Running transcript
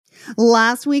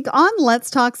Last week on Let's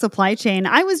Talk Supply Chain,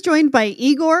 I was joined by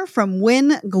Igor from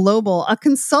Win Global, a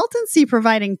consultancy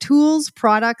providing tools,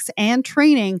 products, and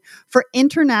training for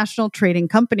international trading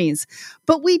companies.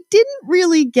 But we didn't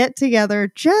really get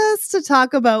together just to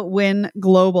talk about Win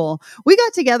Global. We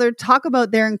got together to talk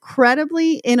about their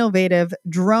incredibly innovative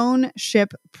drone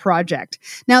ship project.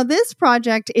 Now, this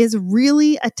project is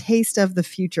really a taste of the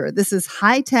future. This is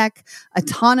high-tech,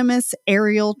 autonomous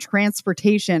aerial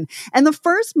transportation. And the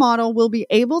first model will be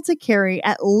able to carry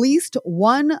at least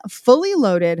one fully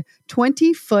loaded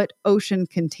 20-foot ocean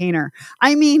container.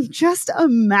 I mean, just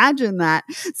imagine that.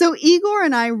 So Igor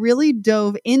and I really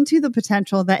dove into the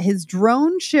potential that his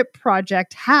drone ship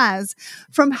project has,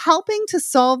 from helping to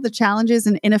solve the challenges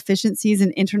and inefficiencies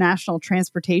in international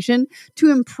transportation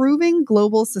to improving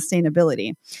global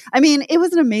sustainability. I mean, it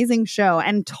was an amazing show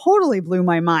and totally blew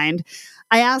my mind.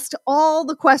 I asked all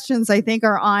the questions I think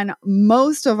are on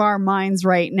most of our minds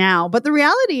right now. But the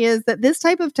reality is that this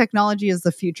type of technology is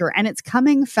the future and it's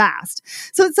coming fast.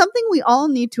 So it's something we all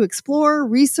need to explore,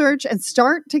 research, and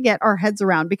start to get our heads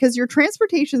around, because your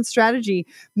transportation strategy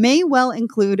may well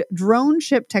include drone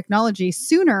ship technology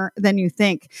sooner than you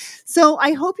think. So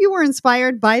I hope you were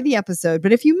inspired by the episode.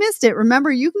 But if you missed it,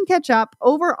 remember you can catch up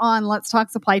over on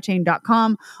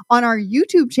letstalksupplychain.com, on our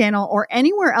YouTube channel, or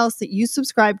anywhere else that you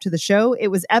subscribe to the show. It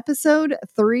was episode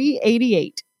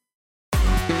 388.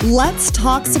 Let's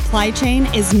Talk Supply Chain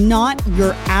is not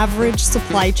your average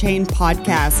supply chain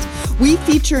podcast. We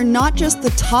feature not just the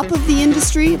top of the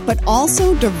industry, but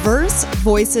also diverse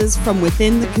voices from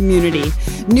within the community,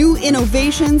 new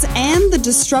innovations, and the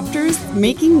disruptors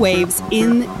making waves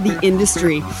in the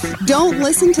industry. Don't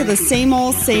listen to the same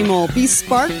old, same old. Be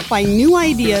sparked by new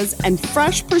ideas and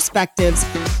fresh perspectives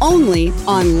only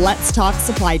on Let's Talk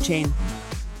Supply Chain.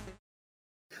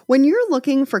 When you're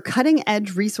looking for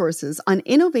cutting-edge resources on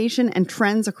innovation and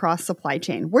trends across supply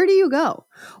chain, where do you go?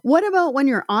 What about when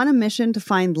you're on a mission to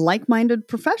find like-minded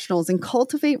professionals and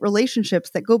cultivate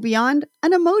relationships that go beyond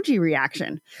an emoji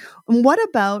reaction? And what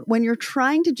about when you're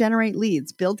trying to generate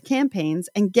leads, build campaigns,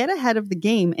 and get ahead of the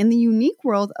game in the unique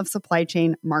world of supply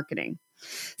chain marketing?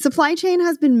 Supply chain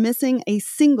has been missing a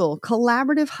single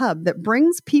collaborative hub that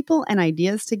brings people and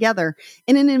ideas together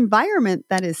in an environment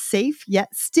that is safe yet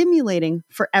stimulating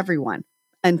for everyone.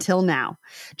 Until now,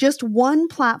 just one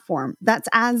platform that's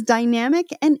as dynamic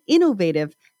and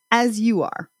innovative as you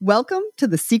are. Welcome to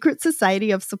the Secret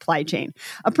Society of Supply Chain,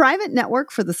 a private network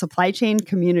for the supply chain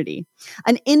community.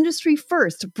 An industry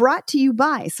first brought to you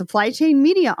by supply chain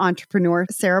media entrepreneur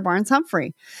Sarah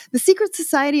Barnes-Humphrey. The Secret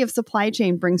Society of Supply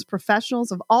Chain brings professionals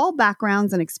of all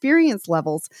backgrounds and experience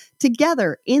levels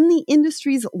together in the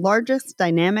industry's largest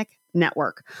dynamic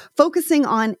network, focusing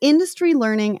on industry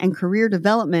learning and career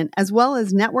development, as well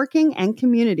as networking and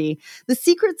community. The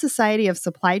Secret Society of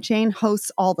Supply Chain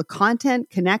hosts all the content,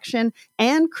 connection,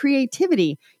 and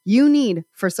creativity you need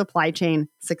for supply chain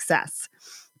success.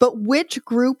 But which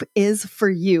group is for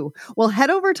you? Well,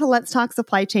 head over to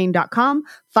letstalksupplychain.com,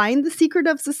 find the Secret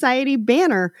of Society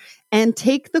banner, and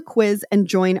take the quiz and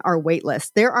join our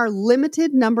waitlist. There are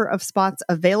limited number of spots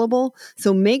available,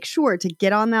 so make sure to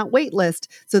get on that waitlist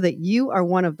so that you are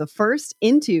one of the first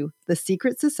into the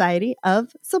Secret Society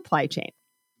of Supply Chain.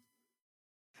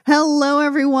 Hello,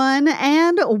 everyone,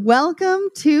 and welcome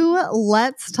to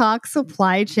Let's Talk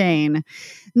Supply Chain.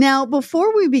 Now,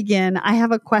 before we begin, I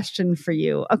have a question for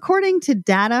you. According to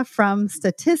data from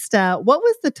Statista, what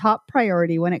was the top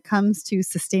priority when it comes to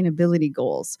sustainability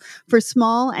goals for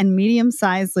small and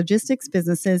medium-sized logistics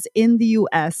businesses in the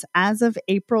U.S. as of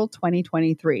April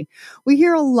 2023? We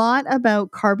hear a lot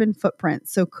about carbon footprint,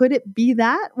 so could it be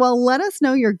that? Well, let us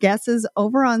know your guesses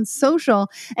over on social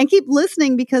and keep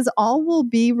listening, because all will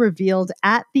be revealed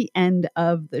at the end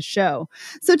of the show.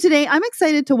 So today, I'm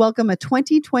excited to welcome a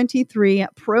 2023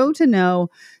 Pro to Know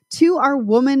to our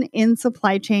Woman in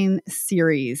Supply Chain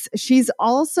series. She's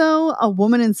also a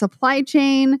Woman in Supply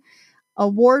Chain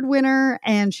award winner,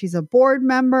 and she's a board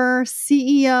member,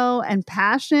 CEO, and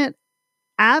passionate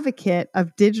advocate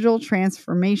of digital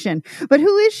transformation. But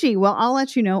who is she? Well, I'll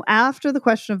let you know after the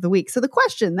question of the week. So the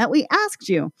question that we asked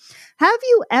you: have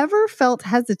you ever felt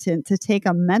hesitant to take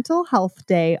a mental health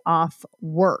day off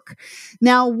work?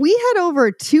 Now, we had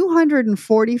over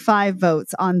 245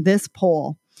 votes on this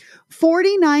poll.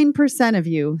 49% of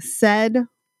you said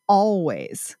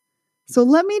always. So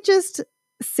let me just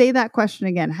say that question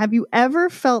again. Have you ever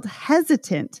felt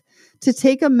hesitant to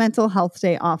take a mental health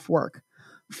day off work?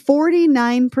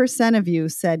 49% of you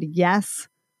said yes,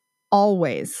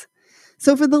 always.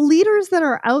 So for the leaders that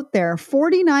are out there,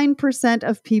 49%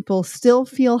 of people still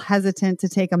feel hesitant to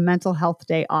take a mental health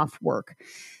day off work.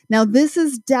 Now, this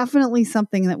is definitely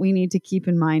something that we need to keep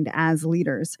in mind as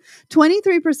leaders.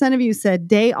 23% of you said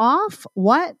day off.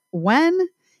 What? When?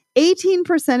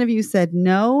 18% of you said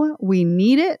no, we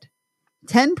need it.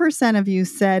 10% of you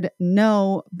said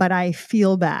no, but I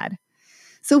feel bad.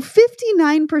 So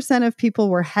 59% of people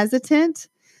were hesitant.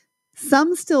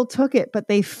 Some still took it, but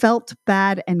they felt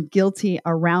bad and guilty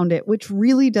around it, which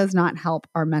really does not help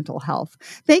our mental health.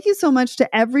 Thank you so much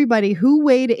to everybody who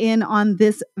weighed in on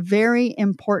this very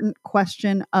important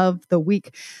question of the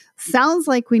week. Sounds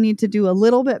like we need to do a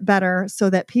little bit better so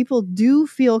that people do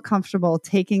feel comfortable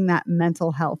taking that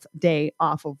mental health day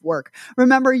off of work.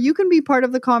 Remember, you can be part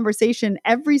of the conversation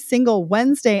every single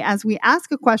Wednesday as we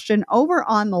ask a question over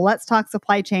on the Let's Talk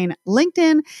Supply Chain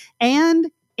LinkedIn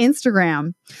and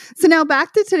Instagram. So now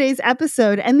back to today's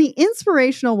episode and the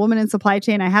inspirational woman in supply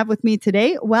chain I have with me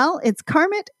today. Well, it's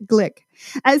Carmit Glik.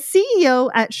 As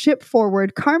CEO at Ship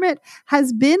Forward, Carmit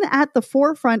has been at the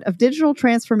forefront of digital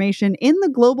transformation in the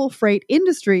global freight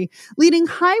industry, leading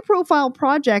high-profile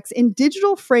projects in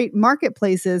digital freight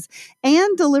marketplaces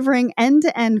and delivering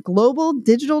end-to-end global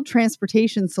digital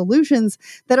transportation solutions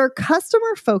that are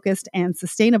customer-focused and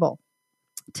sustainable.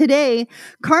 Today,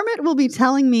 Carmit will be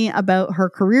telling me about her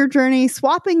career journey,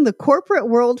 swapping the corporate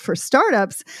world for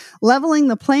startups, leveling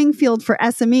the playing field for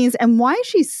SMEs, and why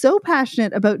she's so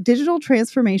passionate about digital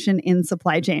transformation in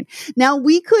supply chain. Now,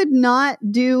 we could not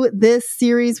do this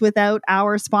series without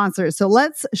our sponsors, so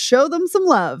let's show them some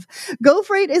love.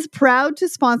 GoFreight is proud to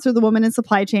sponsor the Woman in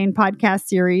Supply Chain podcast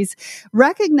series,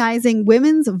 recognizing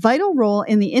women's vital role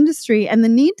in the industry and the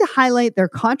need to highlight their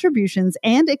contributions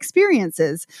and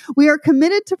experiences. We are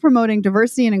committed to promoting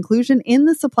diversity and inclusion in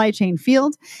the supply chain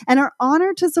field and are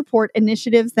honored to support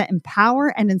initiatives that empower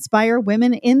and inspire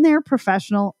women in their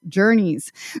professional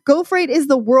journeys. GoFreight is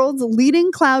the world's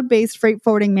leading cloud-based freight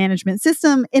forwarding management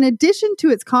system, in addition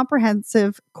to its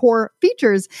comprehensive core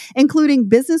features, including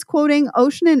business quoting,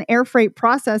 ocean and air freight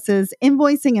processes,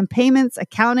 invoicing and payments,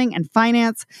 accounting, and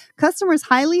finance. Customers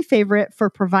highly favor it for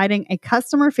providing a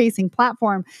customer-facing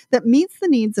platform that meets the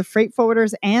needs of freight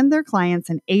forwarders and their clients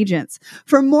and agents.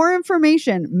 For more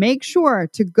information, make sure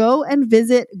to go and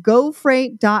visit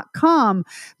gofreight.com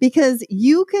because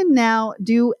you can now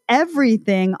do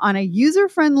everything on a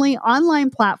user-friendly online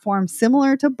platform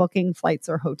similar to booking flights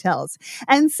or hotels.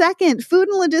 And second, Food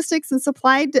and Logistics and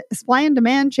Supply and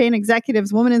Demand Chain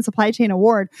Executives Woman in Supply Chain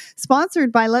Award,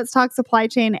 sponsored by Let's Talk Supply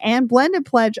Chain and Blended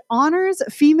Pledge, honors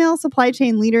female supply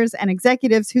chain leaders and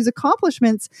executives whose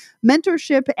accomplishments,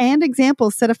 mentorship, and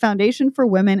examples set a foundation for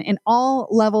women in all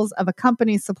levels of a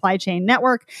company's supply chain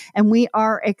network. And we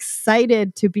are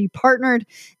excited to be partnered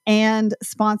and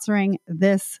sponsoring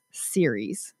this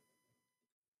series.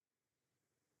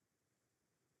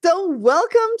 So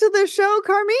welcome to the show,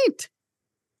 Carmit.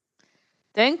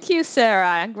 Thank you,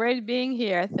 Sarah. Great being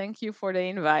here. Thank you for the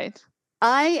invite.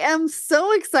 I am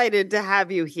so excited to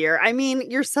have you here. I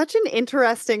mean, you're such an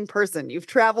interesting person. You've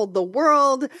traveled the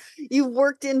world. You've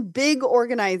worked in big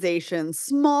organizations,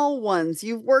 small ones.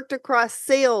 You've worked across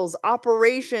sales,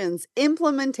 operations,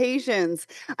 implementations.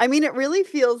 I mean, it really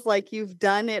feels like you've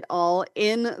done it all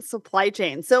in supply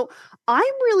chain. So I'm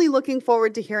really looking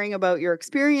forward to hearing about your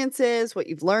experiences, what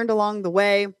you've learned along the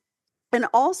way, and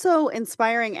also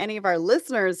inspiring any of our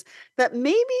listeners that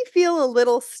maybe feel a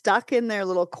little stuck in their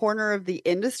little corner of the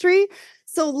industry.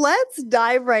 So let's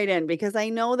dive right in because I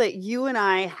know that you and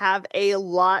I have a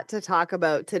lot to talk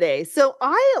about today. So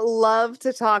I love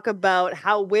to talk about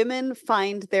how women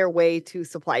find their way to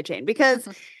supply chain because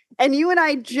and you and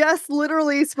I just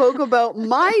literally spoke about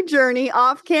my journey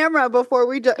off camera before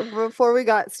we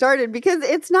got started because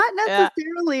it's not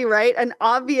necessarily right an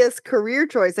obvious career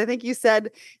choice. I think you said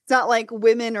it's not like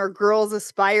women or girls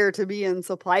aspire to be in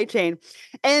supply chain.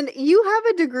 And you have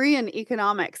a degree in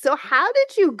economics. So how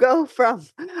did you go from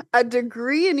a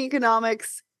degree in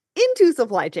economics into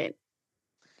supply chain?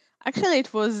 Actually,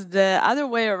 it was the other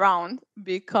way around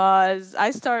because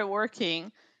I started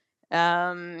working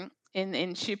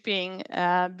in shipping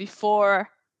before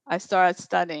I started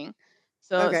studying.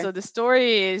 So the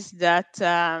story is that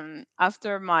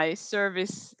after my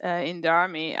service in the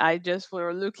army, I just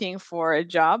were looking for a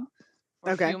job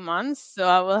for a few months, so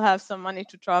I will have some money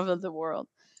to travel the world.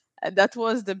 That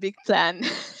was the big plan.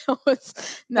 It was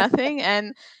nothing,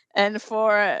 and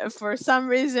for some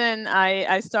reason,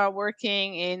 I started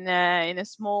working in a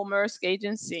small Maersk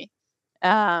agency.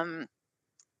 Um,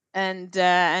 and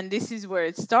this is where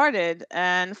it started.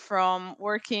 And from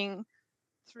working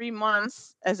 3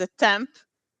 months as a temp,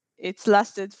 it's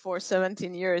lasted for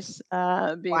 17 years,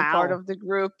 being part of the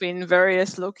group in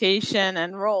various location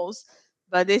and roles.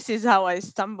 But this is how I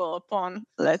stumble upon,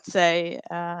 let's say,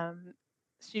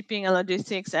 shipping and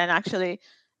logistics, and actually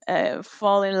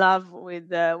fall in love with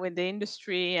the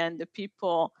industry and the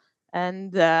people,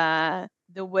 and the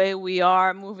way we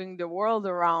are moving the world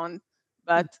around,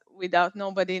 but without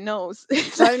nobody knows.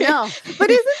 I know. But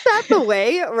isn't that the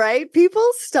way, right? People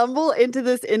stumble into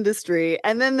this industry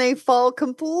and then they fall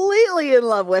completely in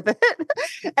love with it.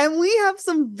 And we have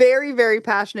some very, very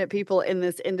passionate people in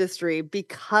this industry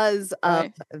because of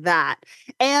Right. that.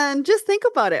 And just think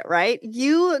about it, right?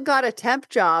 You got a temp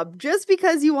job just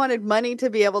because you wanted money to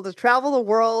be able to travel the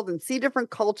world and see different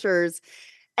cultures.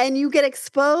 And you get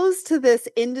exposed to this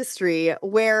industry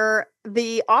where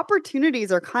the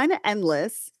opportunities are kind of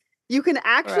endless. You can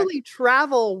Correct. actually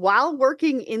travel while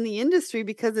working in the industry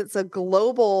because it's a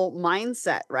global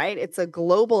mindset, right? It's a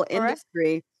global Correct.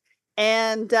 industry.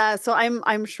 And so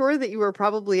I'm sure that you were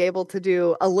probably able to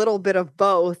do a little bit of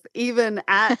both, even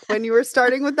at when you were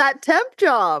starting with that temp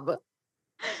job.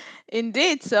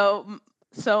 Indeed.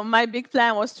 So my big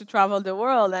plan was to travel the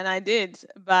world, and I did.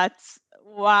 But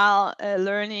while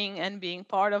learning and being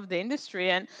part of the industry,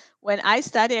 and when I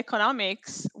study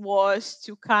economics, was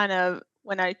to kind of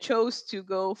when I chose to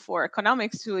go for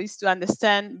economics, is to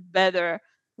understand better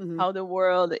Mhm. how the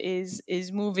world is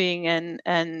moving,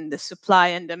 and the supply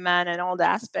and demand and all the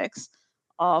aspects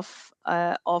of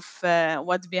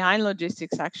what's behind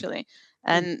logistics actually.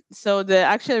 Mm. And so the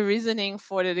actual reasoning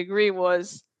for the degree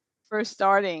was first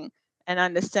starting and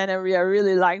understand, I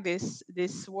really like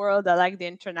this world. I like the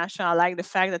international. I like the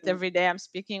fact that Yeah. every day I'm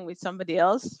speaking with somebody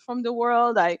else from the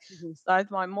world. I Mhm. start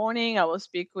my morning, I will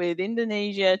speak with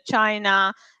Indonesia,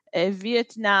 China,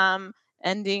 Vietnam,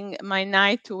 ending my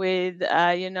night with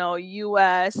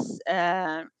US,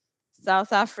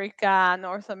 South Africa,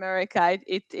 North America.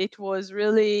 It was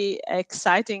really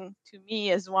exciting to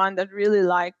me as one that really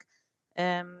like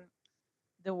um,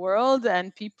 the world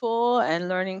and people and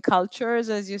learning cultures,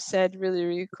 as you said really,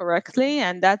 really correctly.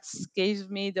 And that's gave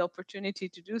me the opportunity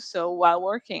to do so while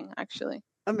working, actually.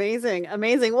 Amazing,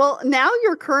 amazing. Well, now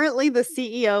you're currently the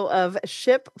CEO of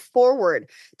Ship Forward.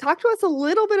 Talk to us a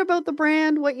little bit about the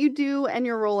brand, what you do, and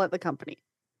your role at the company.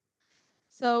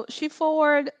 So Shift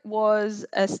Forward was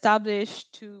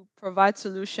established to provide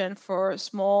solution for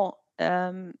small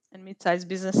and mid-sized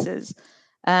businesses.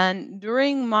 And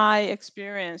during my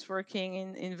experience working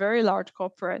in very large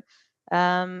corporate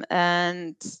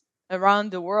and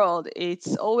around the world,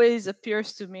 it's always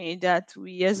appears to me that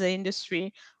we as an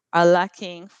industry are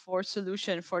lacking for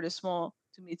solution for the small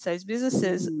to mid-sized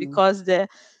businesses, Mm, because the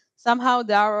somehow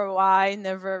the ROI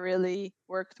never really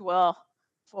worked well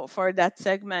for that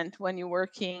segment when you're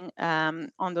working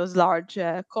on those large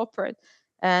corporate.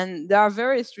 And there are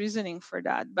various reasoning for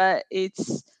that, but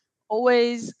it's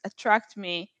always attract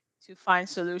me to find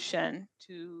solution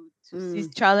to see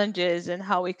mm, challenges and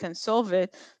how we can solve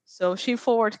it. So She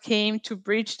Forward came to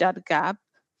bridge that gap,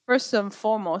 first and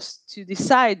foremost to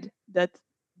decide that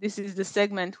this is the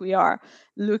segment we are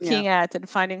yeah. looking at and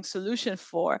finding solution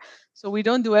for. So we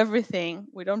don't do everything,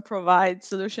 we don't provide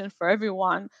solution for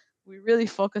everyone. We're really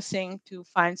focusing to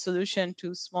find solution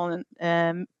to small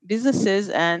businesses,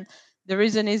 and the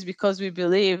reason is because we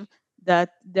believe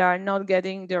that they are not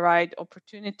getting the right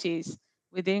opportunities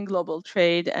within global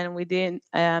trade and within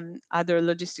other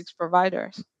logistics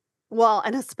providers. Well,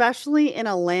 and especially in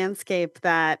a landscape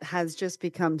that has just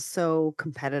become so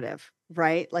competitive,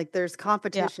 right? Like there's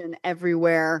Yeah, competition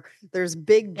everywhere. There's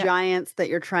big yeah, giants that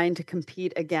you're trying to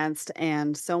compete against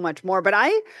and so much more. But I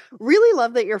really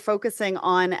love that you're focusing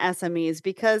on SMEs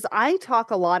because I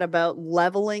talk a lot about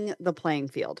leveling the playing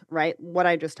field, right? What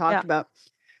I just talked yeah, about.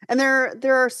 And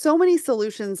there are so many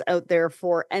solutions out there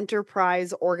for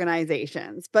enterprise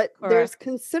organizations, but there's correct.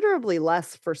 considerably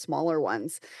less for smaller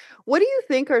ones. What do you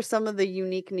think are some of the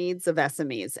unique needs of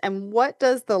SMEs? And what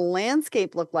does the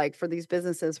landscape look like for these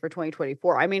businesses for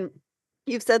 2024? I mean,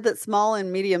 you've said that small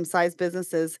and medium-sized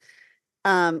businesses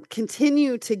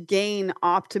continue to gain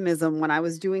optimism when I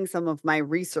was doing some of my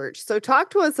research. So talk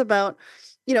to us about,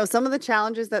 some of the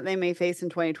challenges that they may face in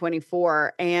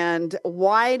 2024 and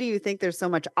why do you think there's so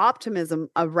much optimism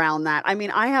around that? I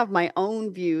mean, I have my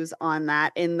own views on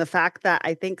that in the fact that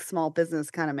I think small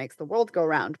business kind of makes the world go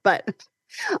round, but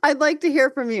I'd like to hear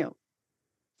from you.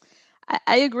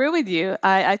 I agree with you.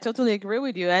 I totally agree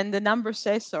with you. And the numbers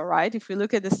say so, right? If we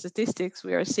look at the statistics,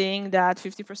 we are seeing that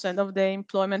 50% of the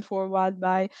employment worldwide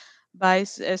by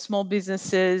small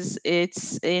businesses.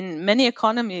 It's in many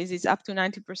economies, it's up to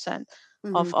 90%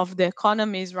 Mhm, of the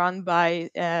economy is run by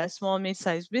small,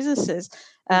 mid-sized businesses.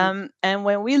 mhm, And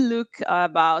when we look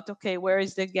about, okay, where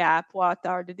is the gap? What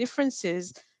are the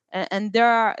differences? And there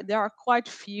are quite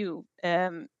few.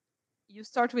 You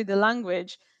start with the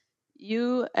language.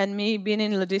 you and me been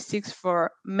in logistics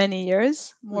for many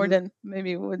years, more Mhm. than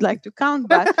maybe we would like to count,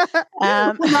 but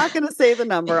We're not going to say the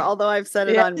number, although I've said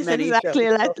it yes, on many shows exactly.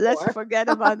 Let's before. forget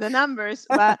about the numbers.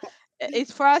 But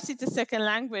it's for us, it's a second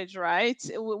language, right?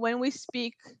 When we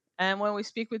speak and when we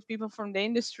speak with people from the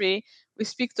industry, we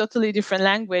speak totally different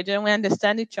language and we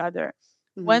understand each other.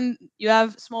 Mhm. When you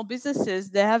have small businesses,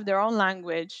 they have their own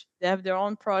language, they have their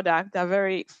own product. They're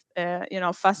very,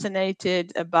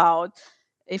 fascinated about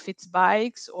if it's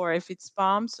bikes or if it's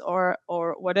pumps or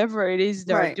whatever it is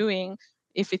they're Right. doing,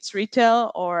 if it's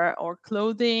retail or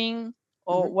clothing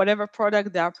or Mhm. whatever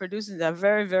product they are producing. They're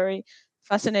very, very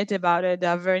fascinated about it.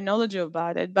 They're very knowledgeable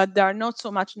about it, but they are not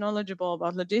so much knowledgeable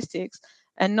about logistics.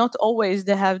 And not always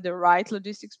they have the right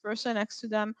logistics person next to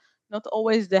them. Not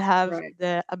always they have Right.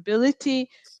 the ability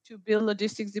to build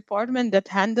logistics department that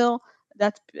handle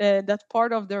that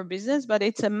part of their business, but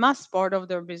it's a must part of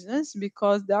their business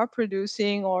because they are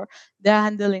producing or they're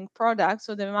handling products,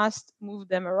 so they must move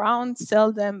them around,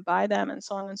 sell them, buy them, and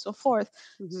so on and so forth.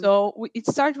 Mhm. So it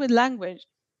starts with language.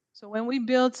 So when we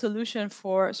build solution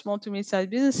for small to mid-sized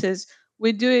businesses,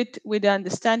 we do it with the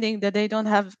understanding that they don't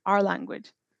have our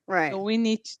language. Right. So we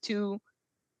need to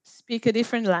speak a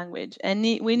different language, and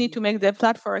we need Mhm. to make the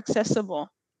platform accessible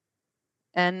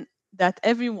and that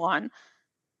everyone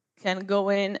can go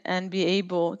in and be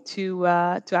able to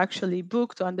actually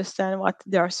book, to understand what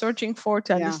they are searching for,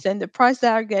 to Yeah. understand the price they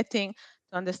are getting,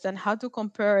 to understand how to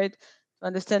compare it, to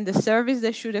understand the service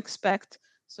they should expect.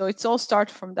 So it's all start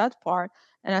from that part.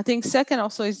 And I think second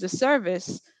also is the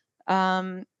service.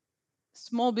 Um,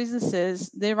 Small businesses,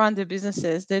 they run the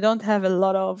businesses, they don't have a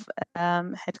lot of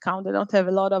headcount, they don't have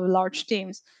a lot of large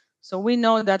teams. So we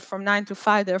know that from 9 to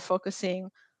 5 they're focusing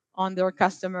on their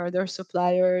customer, their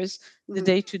suppliers, the Mhm.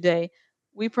 day to day.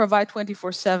 We provide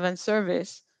 24/7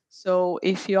 service. So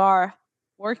if you are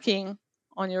working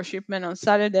on your shipment on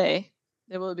Saturday,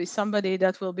 there will be somebody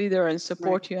that will be there and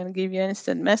Right. support you and give you an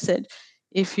instant message.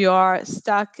 If you are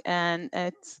stuck and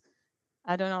at,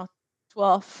 I don't know,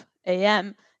 12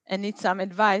 a.m. and need some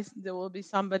advice, there will be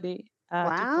somebody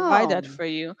to provide that Wow. for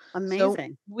you. So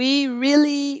Amazing. we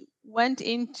really went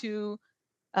into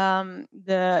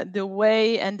the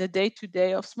way and the day to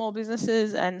day of small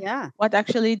businesses and Yeah. what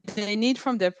actually they need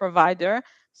from their provider.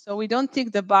 So we don't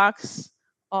tick the box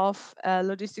of a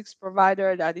logistics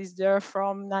provider that is there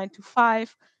from 9 to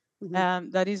 5,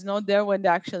 Mhm. that is not there when they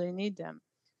actually need them.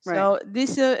 Right. So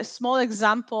this is a small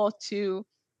example to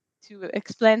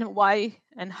explain why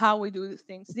and how we do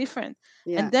things different.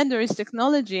 And Yeah. then there is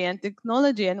technology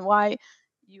and why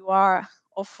you are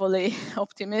awfully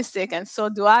optimistic, and so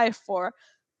do I for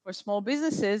small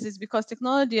businesses, is because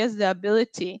technology has the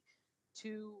ability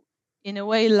to, in a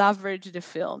way, leverage the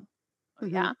field. Oh,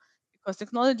 Mhm. yeah, because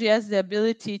technology has the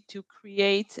ability to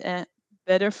create a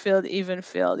better field, even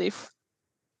field.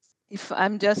 If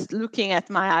I'm just looking at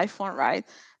my iPhone, right,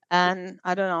 and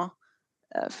I don't know,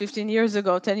 15 years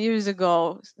ago, 10 years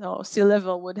ago, sea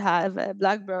level would have a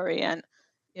BlackBerry, and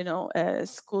a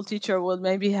school teacher would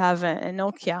maybe have a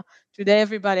Nokia. Today,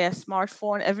 everybody has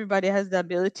smartphone. Everybody has the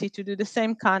ability to do the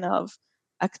same kind of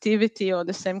activity or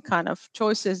the same kind of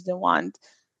choices they want.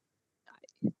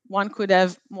 One could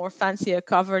have more fancier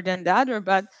cover than the other,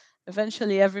 but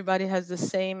eventually everybody has the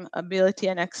same ability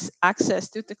and access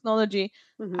to technology,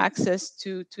 Mhm. access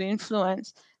to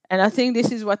influence. And I think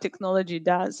this is what technology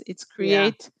does. It's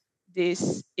Yeah. create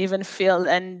this even field.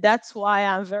 And that's why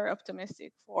I'm very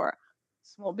optimistic for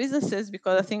small businesses,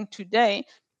 because I Mm. think today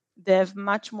they have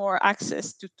much more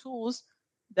access to tools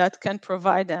that can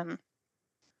provide them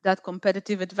that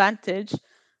competitive advantage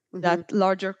Mhm. that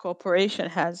larger corporation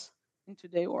has in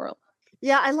today's world.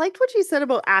 Yeah, I liked what you said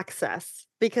about access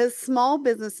because small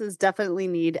businesses definitely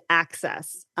need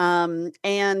access.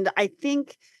 And I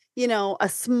think, a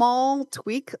small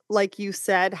tweak, like you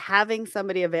said, having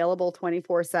somebody available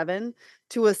 24/7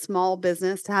 to a small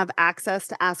business to have access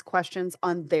to ask questions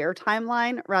on their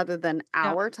timeline rather than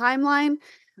Yeah, our timeline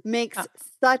yeah, makes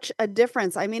such a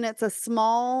difference. I mean, it's a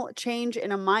small change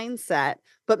in a mindset,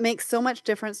 but makes so much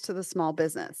difference to the small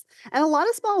business. And a lot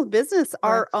of small business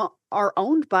correct. are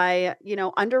owned by,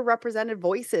 underrepresented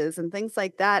voices and things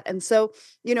like that. And so,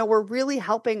 we're really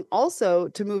helping also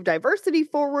to move diversity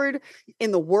forward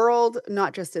in the world,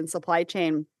 not just in supply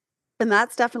chain. And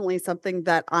that's definitely something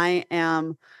that I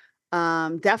am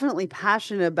definitely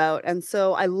passionate about. And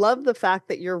so I love the fact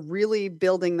that you're really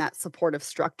building that supportive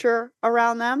structure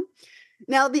around them.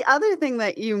 Now, the other thing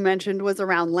that you mentioned was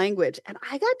around language. And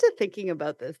I got to thinking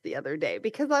about this the other day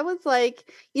because I was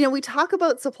like, we talk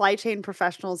about supply chain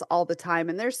professionals all the time,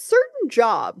 and there's certain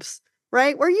jobs,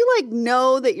 right, where you like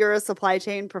know that you're a supply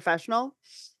chain professional.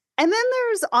 And then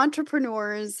there's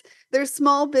entrepreneurs, there's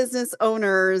small business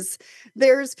owners,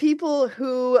 there's people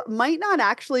who might not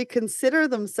actually consider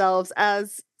themselves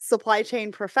as supply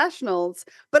chain professionals,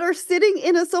 but are sitting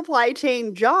in a supply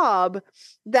chain job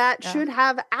that Yeah. should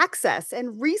have access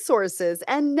and resources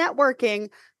and networking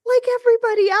like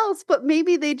everybody else, but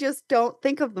maybe they just don't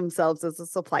think of themselves as a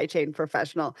supply chain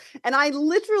professional. And I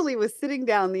literally was sitting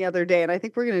down the other day, and I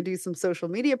think we're going to do some social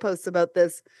media posts about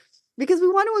this because we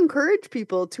want to encourage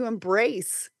people to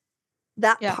embrace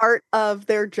that Yeah. part of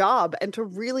their job and to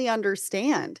really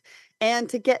understand and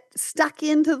to get stuck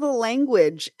into the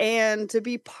language and to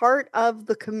be part of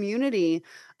the community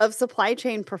of supply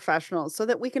chain professionals so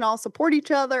that we can all support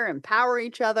each other, empower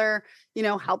each other,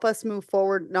 help us move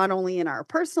forward not only in our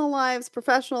personal lives,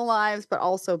 professional lives, but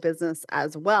also business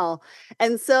as well.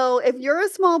 And so if you're a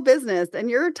small business and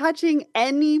you're touching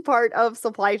any part of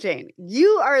supply chain, you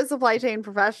are a supply chain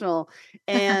professional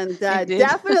and Indeed.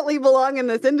 definitely belong in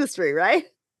this industry, right?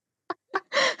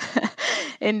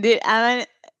 Indeed. And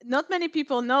not many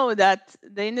people know that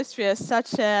the industry has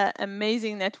such an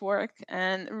amazing network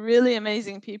and really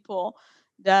amazing people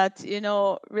that,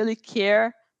 really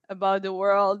care about the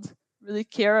world, really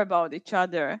care about each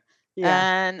other. Yeah.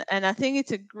 And I think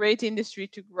it's a great industry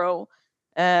to grow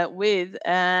with.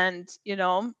 And,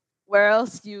 where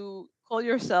else you call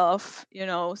yourself,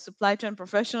 supply chain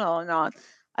professional or not.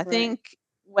 I Right. think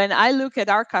when I look at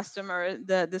our customer,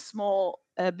 the small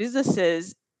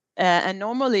businesses, and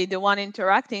normally the one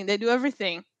interacting, they do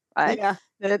everything, right? Yeah.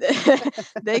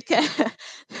 They can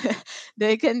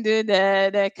they can do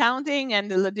the accounting and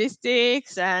the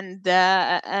logistics and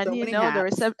So many the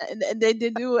hats. they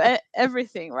do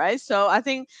everything, right? So I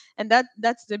think, and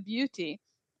that's the beauty.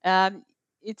 Um,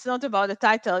 it's not about the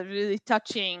title, it's really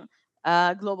touching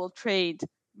global trade,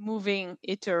 moving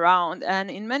it around.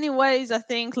 And in many ways, I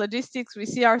think logistics, we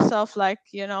see ourselves like,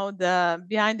 the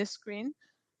behind the screen,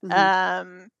 Mhm.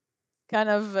 um, kind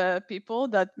of people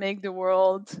that make the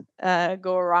world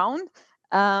go around.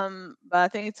 But I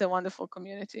think it's a wonderful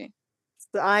community.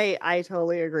 I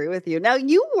totally agree with you. Now,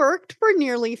 you worked for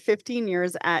nearly 15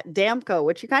 years at Damco,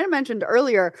 which you kind of mentioned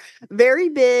earlier. Very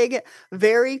big,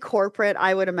 very corporate,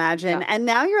 I would imagine. Yeah. And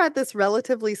now you're at this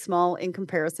relatively small in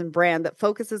comparison brand that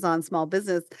focuses on small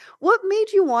business. What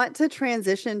made you want to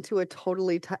transition to a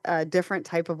totally different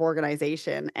type of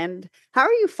organization? And how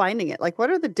are you finding it? Like, what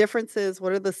are the differences?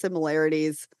 What are the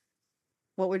similarities?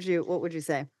 What would you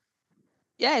say?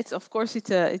 Yeah, it's, of course, it's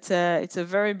a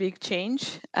very big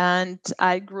change, and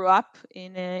I grew up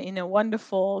in a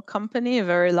wonderful company, a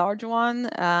very large one,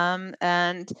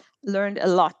 and learned a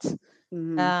lot.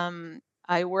 Mhm.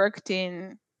 I worked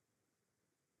in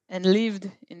and lived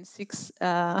in six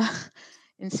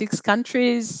in 6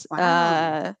 countries, Wow.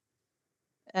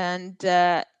 and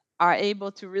are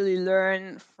able to really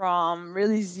learn from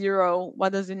really zero.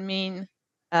 What does it mean,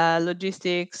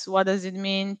 logistics? What does it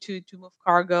mean to move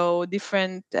cargo?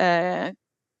 Different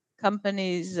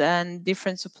companies and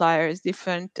different suppliers,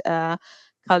 different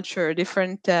culture,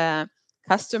 different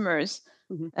customers.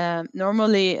 Mhm.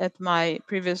 Normally, at my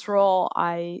previous role,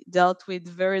 I dealt with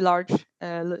very large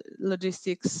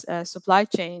logistics supply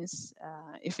chains.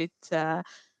 If it's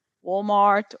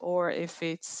Walmart, or if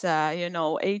it's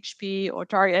HP or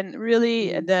Target, and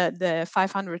really Mhm. the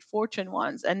 500 Fortune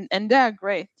ones, and they're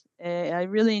great. I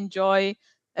really enjoy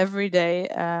every day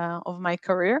of my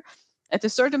career. At a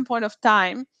certain point of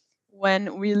time,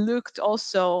 when we looked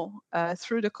also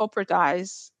through the corporate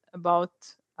eyes about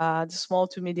the small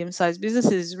to medium sized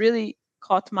businesses, really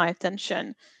caught my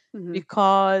attention, Mhm.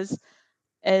 because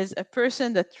as a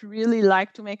person that really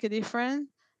like to make a difference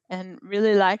and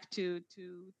really like to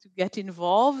get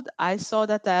involved, I saw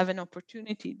that I have an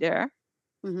opportunity there,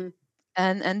 Mhm.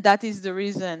 and that is the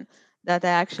reason that I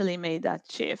actually made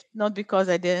that shift. Not because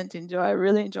I didn't enjoy, I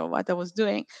really enjoy what I was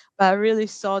doing, but I really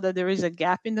saw that there is a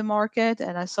gap in the market,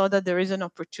 and I saw that there is an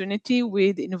opportunity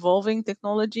with involving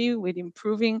technology, with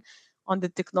improving on the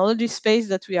technology space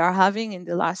that we are having in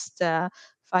the last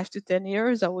 5 to 10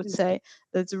 years. I would Mhm. say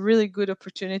that's a really good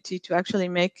opportunity to actually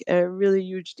make a really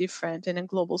huge difference in a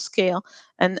global scale,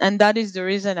 and that is the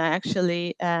reason I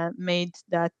actually made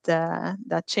that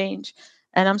change.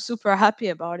 And I'm super happy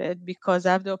about it, because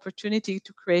I have the opportunity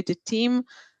to create a team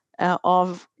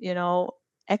of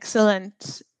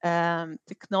excellent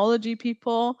technology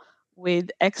people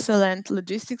with excellent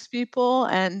logistics people,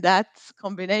 and that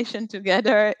combination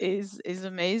together is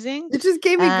amazing. It just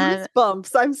gave me And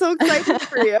goosebumps. I'm so excited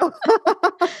for you.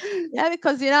 yeah,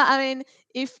 because I mean,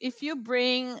 if you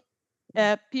bring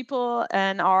people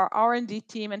and our R&D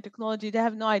team and technology, they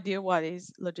have no idea what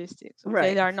is logistics.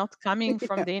 Okay, Right. they are not coming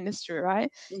from Yeah. the industry,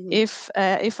 right? Mhm. If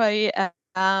I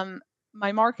um,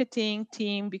 my marketing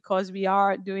team, because we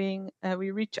are doing,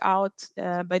 we reach out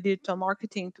by digital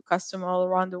marketing to customers all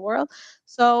around the world.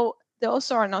 So they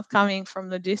also are not coming from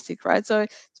logistics, right? So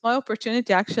it's my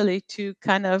opportunity actually to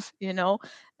kind of,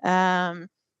 um,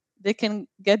 they can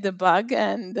get the bug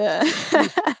and the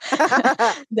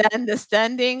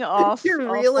understanding You're of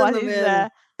reeling what them is, in.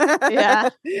 yeah,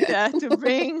 to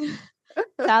bring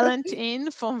talent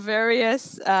in from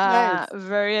Nice.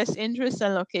 various interests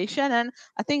and location. And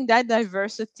I think that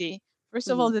diversity, first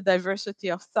of all, Mhm, the diversity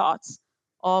of thoughts,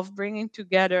 of bringing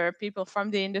together people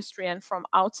from the industry and from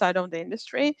outside of the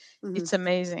industry, mhm. it's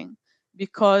amazing,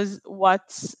 because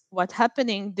what's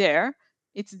happening there,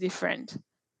 it's different,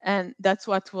 and that's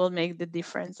what will make the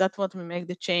difference, that's what will make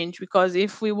the change. Because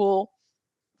if we will,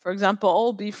 for example,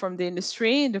 all be from the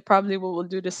industry, then probably we will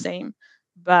do the same.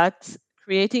 But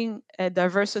creating a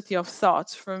diversity of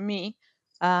thoughts for me,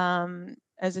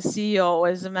 as a CEO,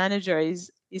 as a manager,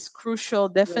 is crucial, Really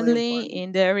definitely important.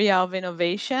 in the area of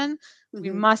innovation. We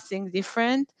Mhm. must think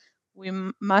different. We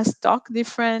must talk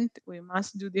different. We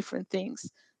must do different things.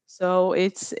 So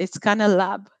it's kind of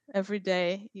lab every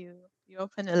day. You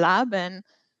open a lab and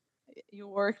you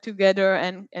work together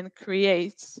and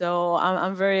create. So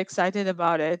I'm very excited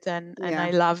about it, and Yeah.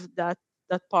 I love that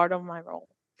part of my role.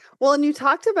 Well, and you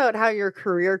talked about how your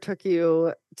career took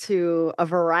you to a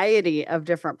variety of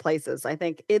different places. I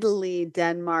think Italy,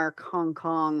 Denmark, Hong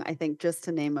Kong, I think just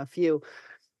to name a few.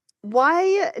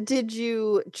 Why did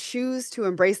you choose to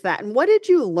embrace that? And what did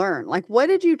you learn? Like, what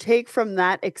did you take from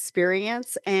that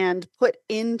experience and put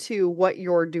into what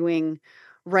you're doing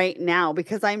right now?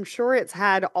 Because I'm sure it's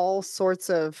had all sorts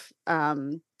of,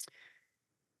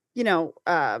 you know,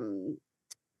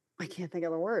 I can't think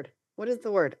of the word. What is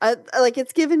the word? Like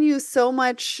it's given you so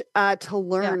much to Yeah,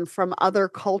 learn from other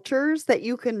cultures that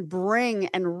you can bring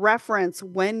and reference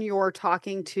when you're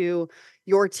talking to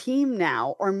your team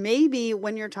now, or maybe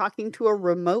when you're talking to a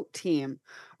remote team,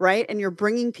 right? And you're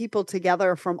bringing people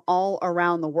together from all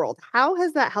around the world. How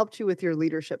has that helped you with your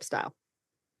leadership style?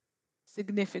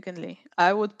 significantly.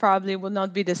 I would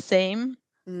not be the same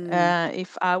Mm,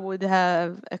 if I would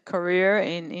have a career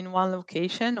in one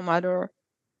location, no matter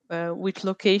which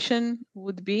location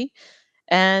would be.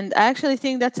 And I actually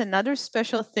think that's another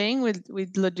special thing with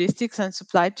logistics and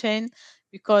supply chain,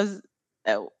 because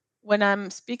uh, when I'm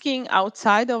speaking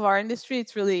outside of our industry,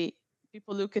 it's really,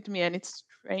 people look at me and it's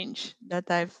strange that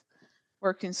I've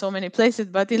worked in so many places,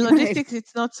 but in right. logistics,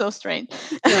 it's not so strange.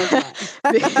 No, it's not.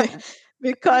 Be-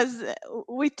 because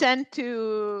we tend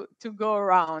to go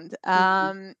around.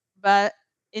 Mhm, But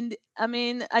I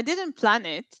mean, I didn't plan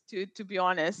it, to be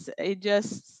honest.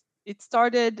 It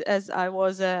started as I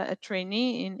was a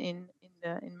trainee in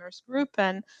the in Maersk Group,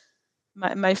 and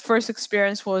my first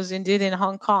experience was indeed in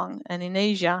Hong Kong and in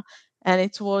Asia, and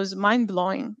it was mind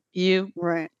blowing.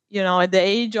 right. At the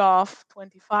age of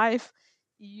 25,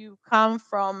 you come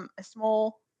from a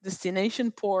small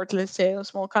destination port, let's say a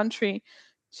small country,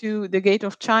 to the gate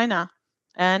of China,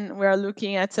 and we are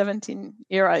looking at 17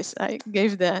 years. I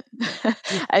gave the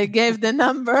I gave the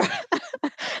number.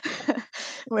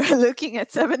 We're looking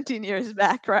at 17 years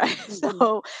back, right? Mhm,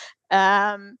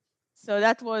 Um, so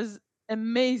that was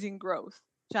amazing growth.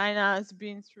 China has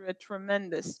been through a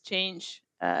tremendous change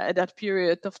at that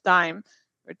period of time.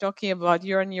 We're talking about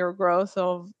year-on-year growth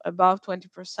of about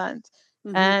 20%,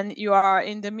 mhm. and you are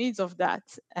in the midst of that.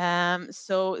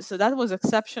 So that was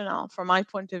exceptional from my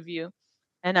point of view,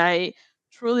 and I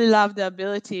truly love the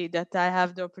ability that I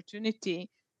have the opportunity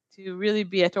to really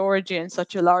be at origin,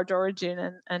 such a large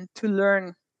origin, and to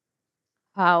learn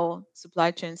how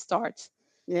supply chain starts,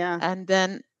 Yeah. and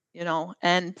then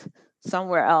end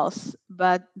somewhere else.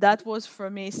 But that was for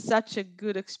me such a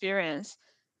good experience,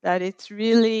 that it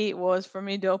really was for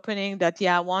me the opening, that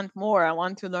yeah, I want more, I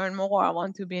want to learn more, I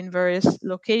want to be in various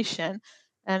location.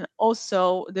 And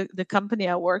also the company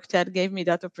I worked at gave me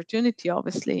that opportunity,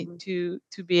 obviously, Mhm, to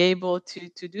be able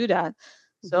to do that.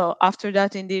 mhm, So after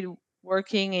that, indeed,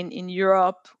 working in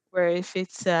Europe, where if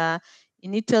it's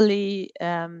in Italy,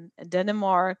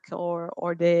 Denmark,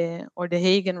 or the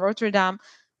Hague and Rotterdam,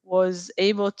 was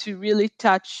able to really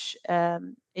touch a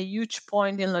huge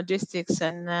point in logistics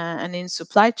and in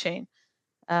supply chain,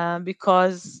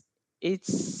 because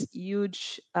it's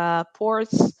huge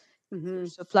ports, mhm.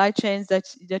 huge supply chains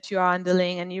that you are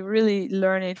handling, and you really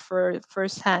learn it for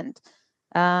firsthand.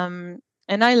 Um,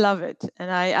 and I love it,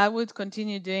 and I would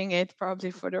continue doing it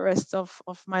probably for the rest of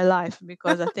my life,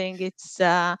 because I think it's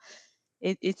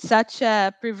such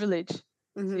a privilege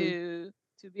Mhm, to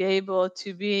to be able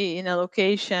to be in a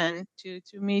location, to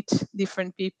meet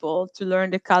different people, to learn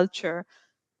the culture,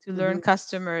 to learn mhm.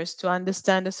 customers, to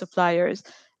understand the suppliers.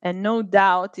 And no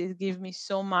doubt it gave me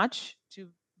so much to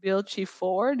build Shift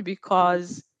forward,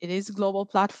 because it is a global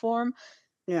platform.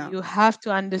 Yeah. You have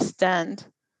to understand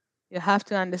you have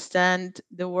to understand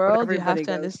the What world. You have everybody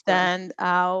to goes through. understand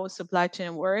how supply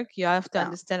chain work. You have to Yeah.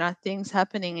 understand how things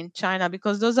happening in China,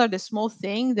 because those are the small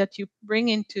things that you bring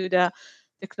into the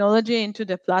technology, into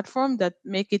the platform, that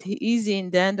make it easy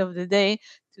in the end of the day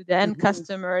to the end Mhm.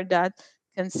 customer that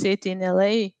can sit in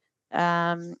LA,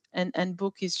 and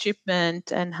book his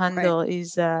shipment and Right. handle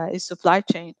his supply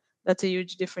chain. That's a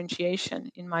huge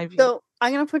differentiation in my view. So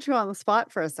I'm gonna put you on the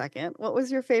spot for a second. What was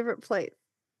your favorite place?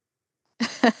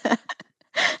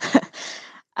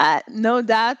 No,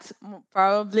 that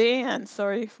probably, and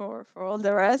sorry for all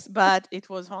the rest, but it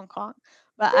was Hong Kong.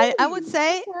 But I would Really?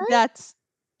 say Okay. that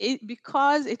it,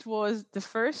 because it was the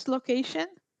first location,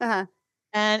 Uh-huh.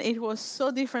 and it was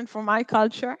so different from my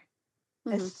culture,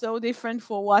 it's Mhm. so different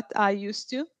for what I used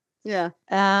to. Yeah.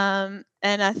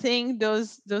 And I think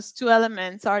those two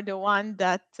elements are the one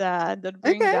that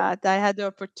bring Okay. that. I had the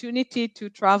opportunity to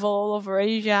travel all over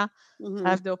Asia, Mhm.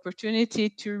 have the opportunity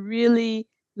to really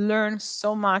learn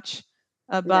so much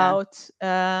Yeah.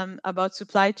 about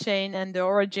supply chain and the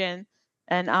origin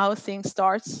and how things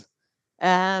starts.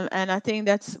 And I think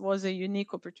that was a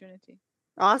unique opportunity.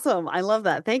 Awesome. I love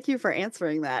that. Thank you for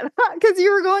answering that. Because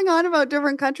you were going on about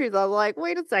different countries. I was like,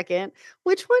 wait a second,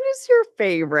 which one is your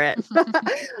favorite?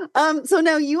 So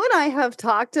now you and I have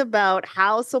talked about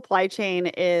how supply chain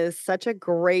is such a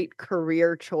great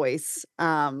career choice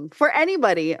for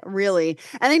anybody, really.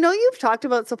 And I know you've talked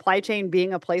about supply chain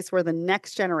being a place where the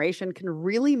next generation can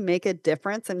really make a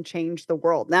difference and change the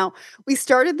world. Now, we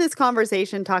started this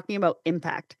conversation talking about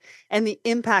impact and the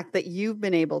impact that you've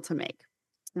been able to make.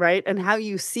 Right? And how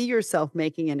you see yourself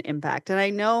making an impact. And I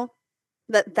know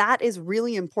that that is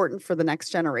really important for the next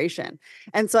generation.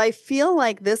 And so I feel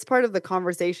like this part of the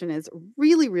conversation is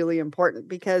really, really important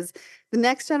because the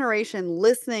next generation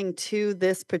listening to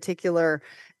this particular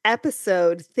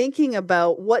episode, thinking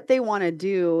about what they want to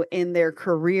do in their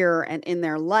career and in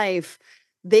their life,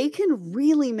 they can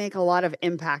really make a lot of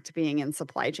impact being in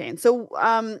supply chain. So,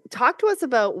 talk to us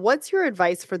about what's your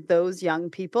advice for those young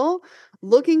people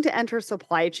looking to enter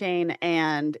supply chain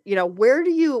and,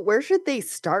 where should they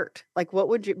start? Like, what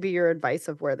would be your advice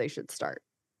of where they should start?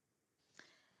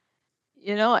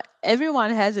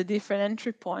 Everyone has a different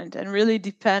entry point and really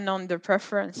depend on their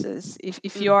preferences.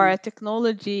 If you are Mhm. a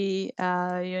technology,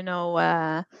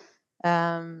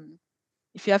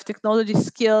 if you have technology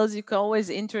skills, you can always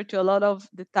enter to a lot of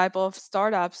the type of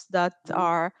startups that Mhm.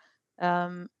 are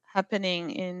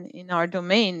happening in our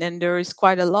domain, and there is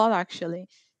quite a lot actually.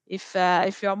 If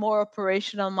you are more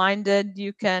operational minded,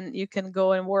 you can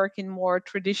go and work in more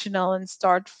traditional and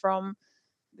start from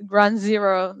ground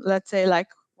zero, let's say, like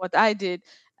what I did.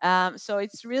 So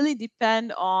it's really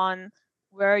depend on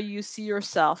where you see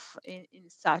yourself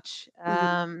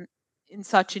Mhm. in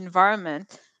such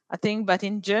environment, I think. But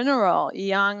in general,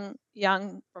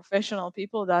 young professional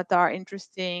people that are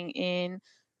interested in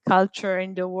culture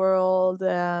in the world,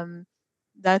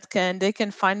 they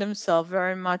can find themselves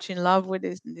very much in love with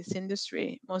this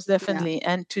industry, most Yeah. definitely.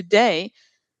 And today,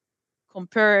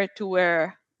 compared to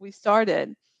where we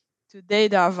started, today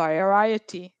there are a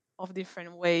variety of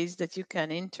different ways that you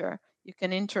can enter. You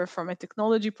can enter from a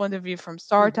technology point of view from Mhm.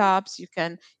 startups. You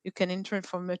can enter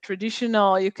from a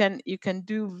traditional. You can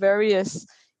do various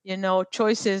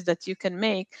choices that you can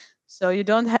make. So you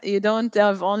don't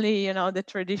have only the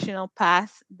traditional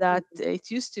path that Mhm.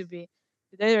 it used to be.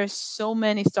 Today there's so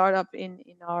many startup in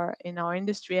our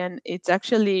industry, and it's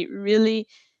actually really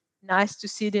nice to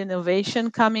see the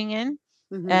innovation coming in,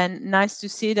 Mhm. and nice to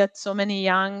see that so many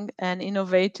young and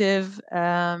innovative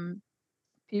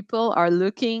people are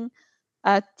looking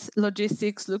at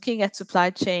logistics, looking at supply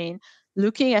chain,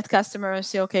 looking at customers, and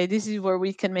say, okay, this is where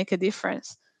we can make a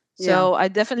difference. Yeah. So I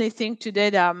definitely think today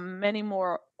there are many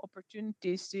more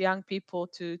opportunities to young people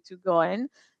to go in,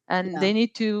 and Yeah. they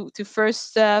need to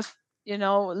first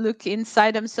look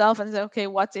inside themselves and say, okay,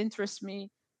 what interests me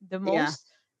the Yeah.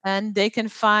 most, and they can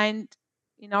find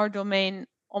in our domain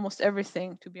almost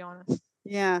everything, to be honest.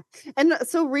 Yeah. And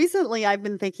so recently I've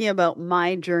been thinking about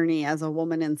my journey as a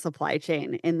woman in supply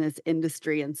chain in this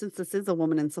industry. And since this is a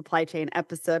woman in supply chain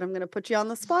episode, I'm going to put you on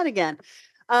the spot again.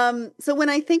 So when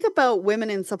I think about women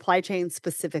in supply chain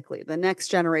specifically, the next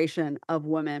generation of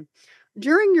women,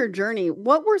 during your journey,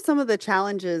 what were some of the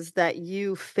challenges that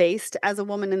you faced as a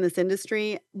woman in this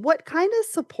industry? What kind of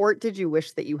support did you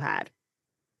wish that you had?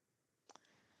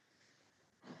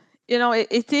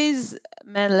 It is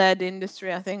man-led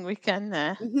industry. I think Hmm. we can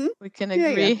Yeah,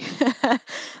 yeah. agree.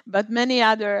 But many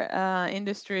other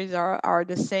industries are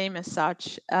the same as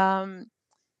such.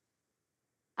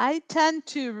 I tend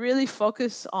to really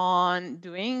focus on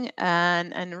doing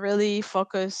and really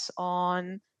focus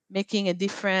on making a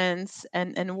difference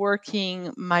and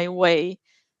working my way.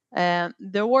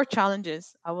 There were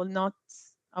challenges. I will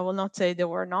not say there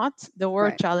were not. There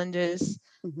were Right. challenges.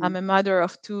 Hmm. I'm a mother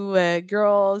of two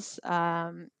girls.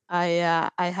 I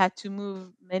had to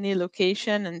move many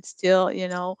location and still,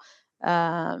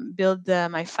 build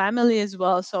my family as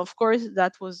well. So of course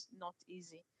that was not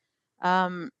easy.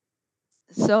 Um,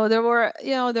 so there were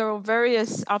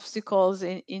various obstacles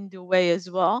in the way as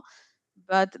well,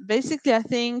 but basically I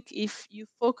think if you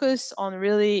focus on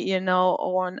really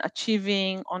on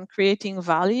achieving, on creating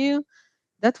value,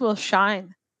 that will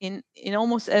shine in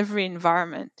almost every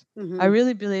environment. I Hmm.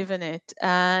 really believe in it.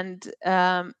 And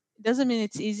it doesn't mean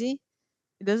it's easy.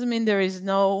 It doesn't mean there is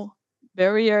no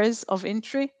barriers of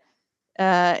entry.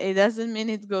 It doesn't mean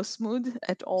it goes smooth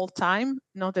at all time,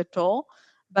 not at all.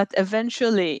 But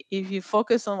eventually, if you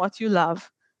focus on what you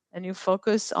love and you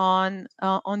focus on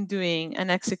doing and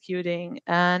executing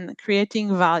and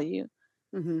creating value,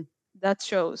 Hmm. that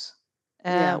shows.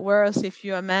 Yeah. Whereas if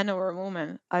you're a man or a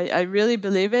woman, I really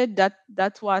believe it.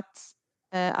 That's what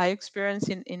I experienced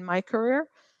in my career,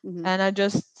 Hmm. and I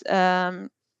just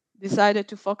decided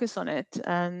to focus on it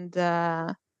and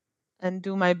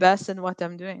do my best in what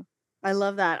I'm doing. I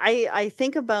love that. I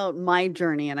think about my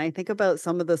journey and I think about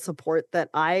some of the support that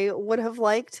I would have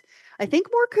liked. I think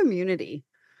more community,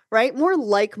 right? More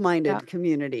Yeah. like-minded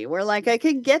community where like I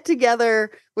could get together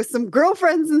with some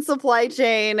girlfriends in supply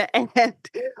chain and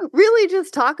really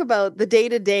just talk about the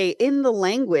day-to-day in the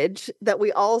language that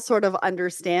we all sort of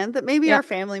understand that maybe Yeah. our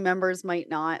family members might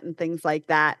not and things like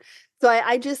that. So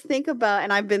I just think about,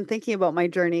 and I've been thinking about my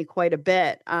journey quite a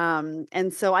bit.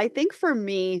 And so I think for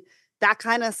me, that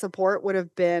kind of support would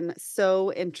have been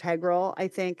so integral, I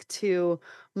think, to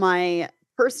my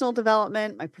personal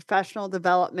development, my professional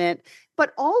development,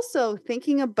 but also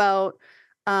thinking about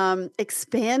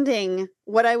expanding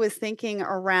what I was thinking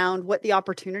around what the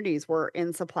opportunities were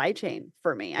in supply chain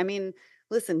for me. I mean,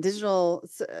 listen,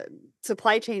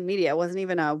 supply chain media wasn't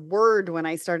even a word when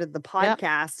I started the Yeah.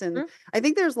 podcast. And True. I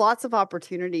think there's lots of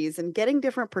opportunities and getting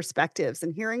different perspectives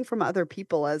and hearing from other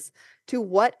people as to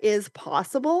what is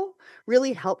possible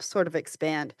really helps sort of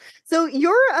expand. So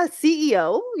you're a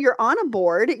CEO, you're on a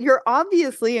board, you're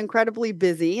obviously incredibly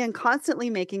busy and constantly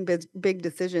making big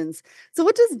decisions. So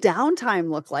what does downtime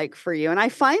look like for you? And I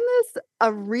find this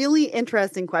a really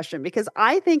interesting question because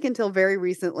I think until very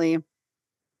recently,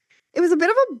 it was a bit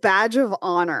of a badge of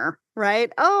honor,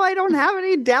 right? Oh, I don't have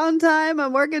any downtime.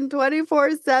 I'm working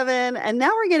 24/7. And now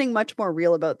we're getting much more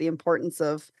real about the importance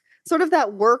of sort of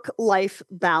that work life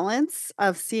balance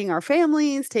of seeing our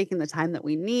families, taking the time that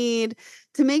we need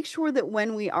to make sure that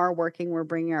when we are working, we're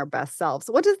bringing our best selves.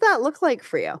 What does that look like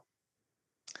for you?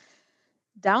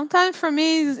 Downtime for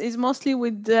me is mostly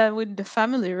with the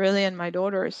family, really, and my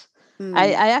daughters. I,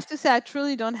 Hmm. I have to say I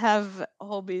truly don't have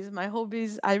hobbies. My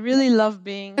hobbies, I really love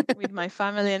being with my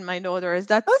family and my daughters.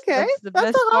 That's Okay, that's the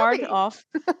that's a best part hobby. of,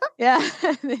 yeah.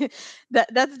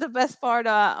 That's the best part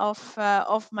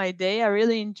of my day. I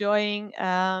really enjoying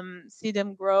see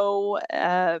them grow,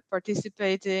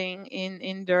 participating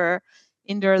in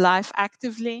their life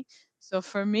actively. So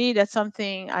for me, that's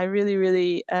something I really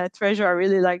really treasure. I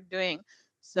really like doing.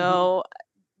 Mhm. So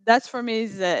that's for me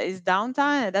is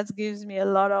downtime, and that gives me a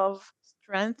lot of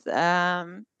strength,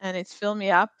 and it's fill me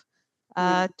up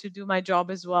Yeah. to do my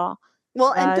job as well.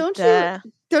 Well, and But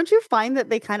don't you find that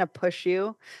they kind of push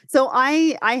you? So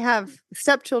I have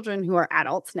stepchildren who are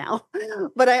adults now,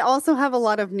 but I also have a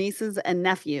lot of nieces and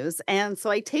nephews. And so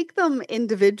I take them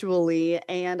individually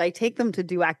and I take them to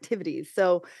do activities.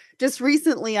 So just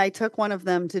recently I took one of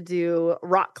them to do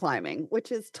rock climbing,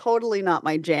 which is totally not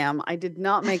my jam. I did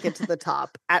not make it to the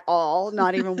top at all,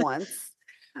 not even once.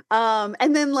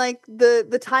 And then like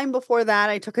the time before that,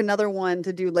 I took another one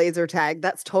to do laser tag.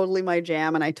 That's totally my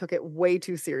jam, and I took it way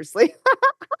too seriously.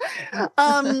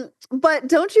 But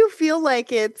don't you feel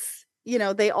like it's,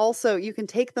 they also you can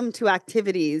take them to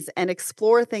activities and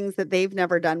explore things that they've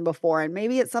never done before, and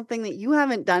maybe it's something that you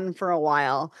haven't done for a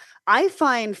while. I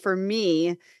find for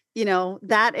me,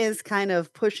 that is kind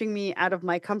of pushing me out of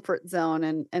my comfort zone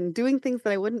and doing things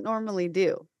that I wouldn't normally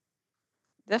do.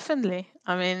 definitely,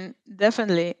 I mean,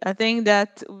 definitely, I think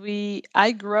that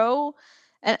I grow,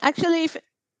 and actually, if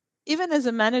even as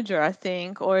a manager, I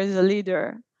think, or as a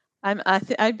leader,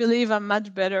 I believe I'm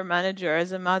much better manager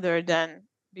as a mother than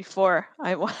before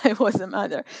I was a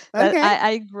mother. That Okay.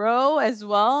 I grow as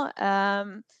well,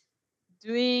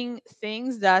 doing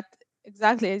things that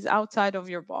exactly is outside of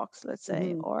your box, let's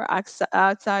say, Mhm. or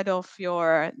outside of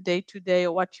your day to day,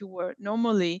 or what you were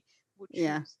normally would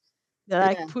Yeah. choose. that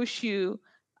like Yeah, push you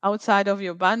outside of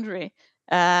your boundary,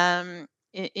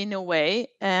 in a way,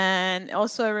 and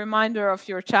also a reminder of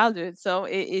your childhood. So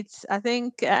it's, I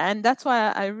think, and that's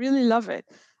why I really love it.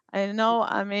 I know,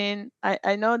 I mean,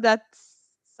 I know that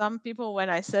some people, when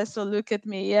I say so, look at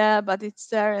me, yeah, but it's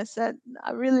there. I said,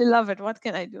 I really love it. What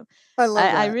can I do? I love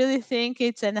I that. really think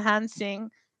it's enhancing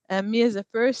me as a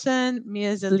person, me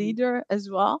as a Mhm. leader as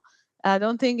well. I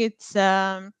don't think it's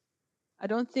I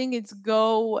don't think it's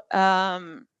go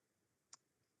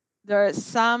there are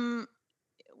some,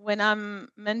 when I'm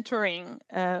mentoring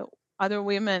other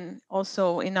women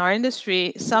also in our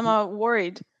industry, some Mhm. are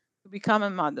worried to become a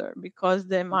mother because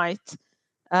they might,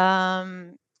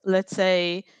 um, let's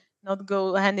say, not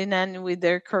go hand in hand with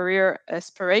their career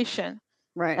aspiration.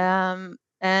 Right.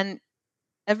 And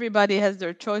everybody has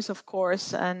their choice, of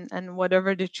course, and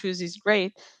whatever they choose is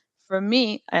great. For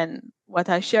me, and what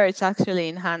I share, it's actually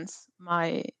enhanced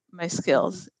my Mhm.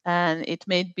 skills, and it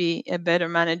made me a better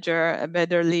manager, a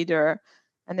better leader,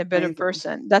 and a better Amazing.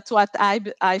 person. That's what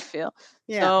I feel.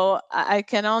 Yeah. So I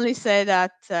can only say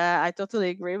that I totally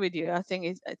agree with you. I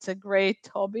think it's a great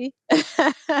hobby.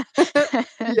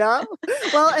 Yeah.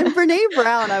 Well, and Brene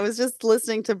Brown, I was just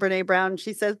listening to Brene Brown.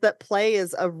 She says that play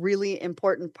is a really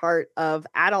important part of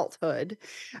adulthood,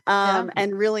 Yeah.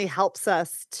 and really helps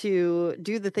us to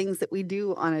do the things that we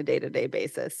do on a day to day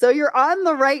basis. So you're on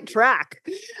the right track.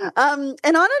 And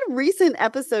on a recent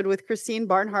episode with Christine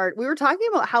Barnhart, we were talking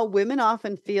about how women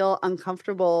often feel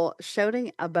uncomfortable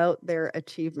shouting about their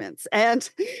achievements. And,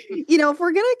 if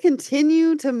we're going to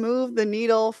continue to move the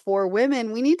needle for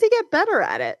women, we need to get better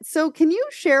at it. So, can you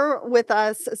share with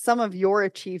us some of your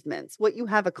achievements, what you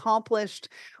have accomplished,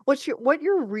 what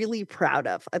you're really proud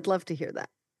of? I'd love to hear that.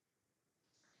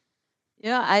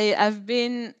 Yeah, I've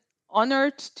been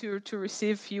honored to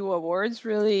receive few awards,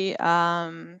 really.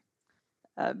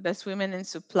 Best Women in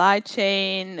Supply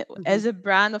Chain. Mhm. As a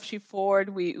brand of Forward,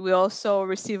 we also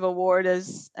receive award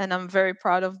as, and I'm very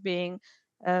proud of being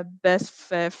best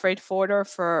freight forwarder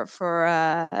for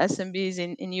SMBs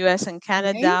in US and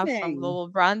Canada from Amazing. Global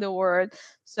Brand Award.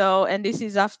 So, and this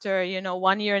is after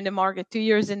 1 year in the market, 2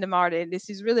 years in the market. This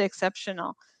is really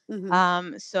exceptional.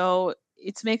 Hmm. So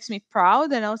it makes me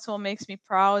proud, and also makes me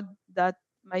proud that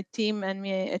my team and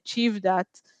me achieved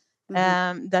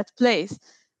Hmm. that place.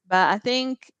 But I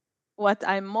think what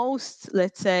I'm most,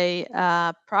 let's say,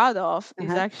 proud of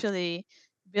is Uh-huh. actually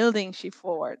building She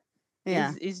Forward.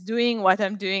 Yeah. Is doing what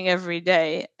I'm doing every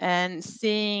day and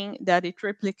seeing that it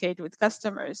replicate with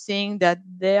customers, seeing that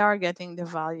they are getting the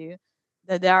value,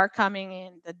 that they are coming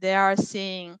in, that they are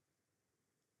seeing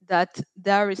that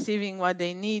they're receiving what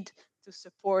they need to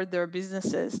support their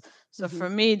businesses. So Hmm. for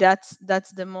me, that's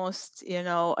the most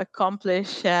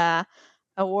accomplished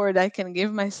award I can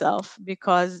give myself,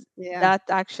 because Yeah. that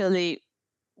actually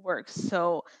works.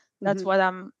 So that's Hmm. what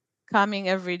I'm coming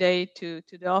every day to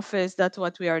the office. That's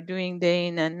what we are doing day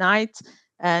in and night,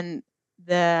 and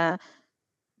the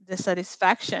the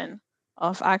satisfaction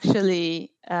of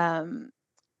actually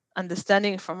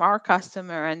understanding from our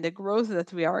customer and the growth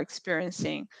that we are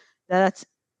experiencing, that's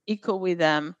equal with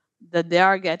them, that they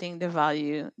are getting the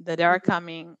value, that they are Hmm.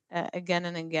 coming again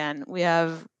and again. We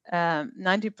have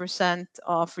 90%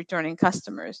 of returning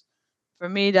customers. For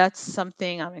me, that's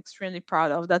something I'm extremely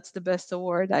proud of. That's the best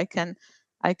award I can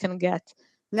get.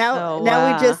 So Now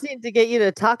we just need to get you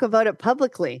to talk about it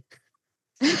publicly.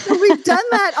 So we've done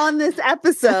that on this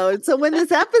episode. So when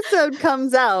this episode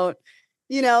comes out,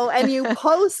 and you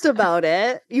post about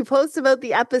it, you post about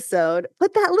the episode,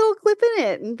 put that little clip in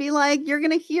it and be like, you're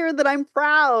going to hear that I'm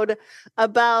proud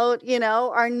about,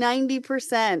 our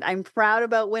 90%. I'm proud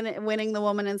about winning the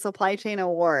Woman in Supply Chain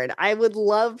Award. I would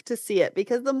love to see it,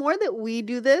 because the more that we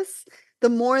do this, the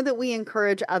more that we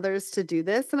encourage others to do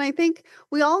this. And I think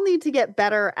we all need to get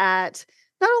better at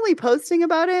not only posting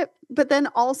about it, but then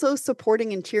also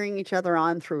supporting and cheering each other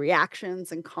on through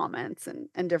reactions and comments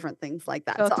and different things like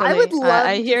that. So I would totally, I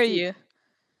love to hear see you. that.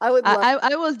 I would love.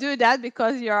 I will do that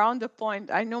because you're on the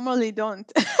point. I normally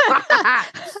don't.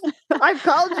 I've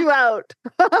called you out.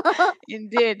 All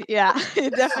Indeed, yeah,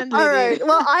 you definitely right. did.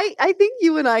 Well, I think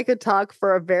you and I could talk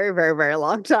for a very, very, very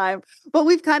long time, but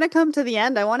we've kind of come to the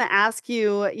end. I want to ask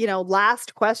you,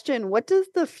 last question. What does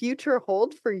the future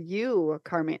hold for you,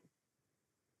 Carmit?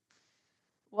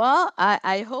 Well,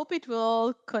 I hope it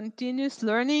will continuous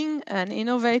learning and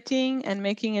innovating and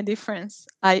making a difference.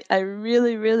 I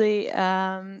really, really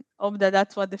hope that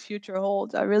that's what the future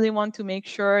holds. I really want to make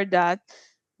sure that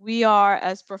we are,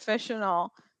 as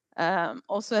professional,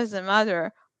 also as a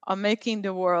mother, are making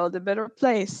the world a better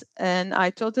place. And I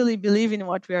totally believe in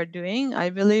what we are doing. I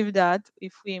believe that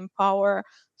if we empower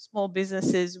small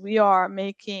businesses, we are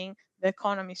making the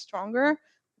economy stronger,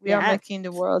 we are Yes. making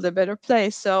the world a better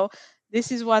place. So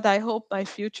this is what I hope my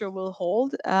future will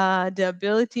hold, the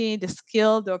ability, the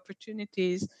skill, the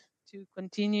opportunities to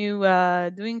continue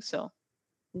doing so.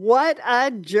 What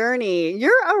a journey.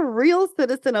 You're a real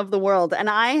citizen of the world. And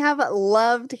I have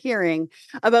loved hearing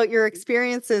about your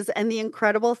experiences and the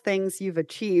incredible things you've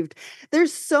achieved.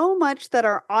 There's so much that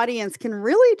our audience can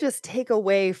really just take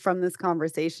away from this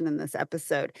conversation in this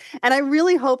episode. And I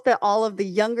really hope that all of the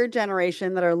younger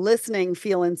generation that are listening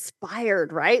feel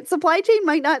inspired, right? Supply chain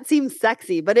might not seem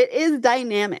sexy, but it is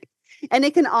dynamic. And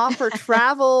it can offer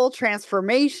travel,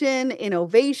 transformation,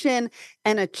 innovation,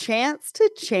 and a chance to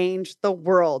change the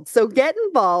world. So get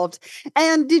involved.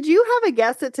 And did you have a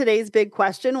guess at today's big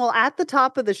question? Well, at the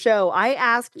top of the show, I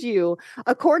asked you,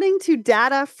 according to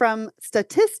data from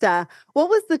Statista, what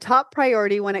was the top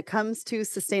priority when it comes to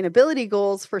sustainability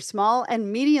goals for small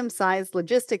and medium-sized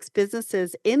logistics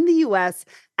businesses in the US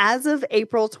as of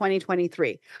April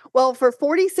 2023? Well, for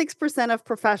 46% of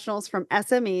professionals from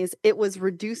SMEs, it was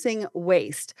reducing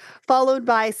waste, followed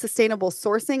by sustainable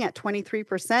sourcing at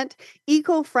 23%,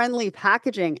 eco-friendly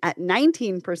packaging at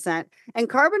 19%, and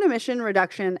carbon emission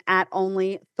reduction at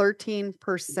only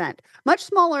 13%. Much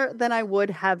smaller than I would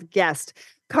have guessed.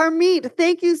 Carmit,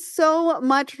 thank you so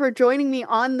much for joining me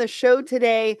on the show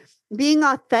today, being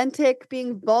authentic,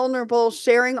 being vulnerable,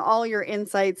 sharing all your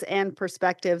insights and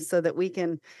perspectives so that we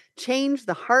can change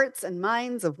the hearts and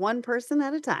minds of one person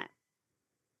at a time.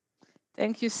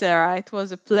 Thank you, Sarah. It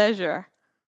was a pleasure.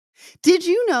 Did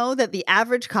you know that the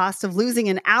average cost of losing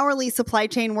an hourly supply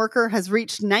chain worker has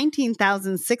reached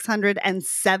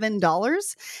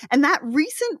 $19,607? And that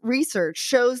recent research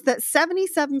shows that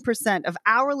 77% of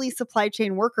hourly supply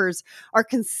chain workers are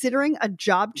considering a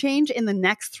job change in the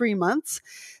next 3 months.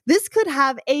 This could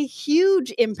have a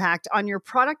huge impact on your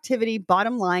productivity,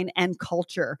 bottom line, and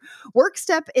culture.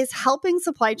 WorkStep is helping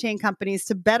supply chain companies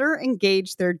to better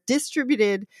engage their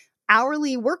distributed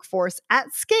hourly workforce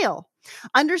at scale.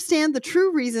 Understand the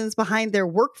true reasons behind their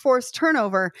workforce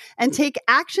turnover and take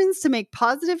actions to make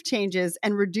positive changes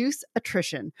and reduce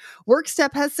attrition.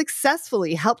 WorkStep has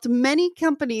successfully helped many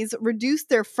companies reduce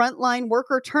their frontline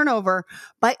worker turnover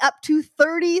by up to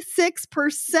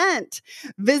 36%.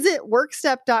 Visit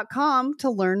workstep.com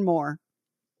to learn more.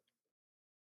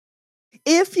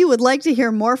 If you would like to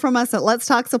hear more from us at Let's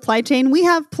Talk Supply Chain, we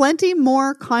have plenty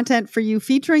more content for you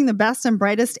featuring the best and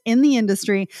brightest in the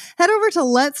industry. Head over to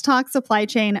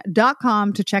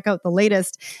letstalksupplychain.com to check out the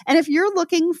latest. And if you're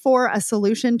looking for a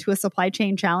solution to a supply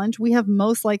chain challenge, we have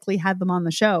most likely had them on the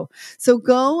show. So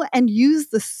go and use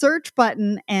the search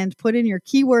button and put in your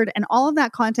keyword, and all of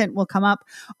that content will come up.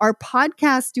 Our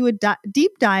podcasts do a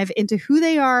deep dive into who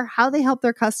they are, how they help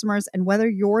their customers, and whether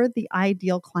you're the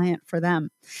ideal client for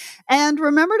them. And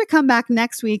remember to come back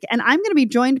next week. And I'm going to be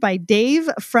joined by Dave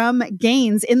from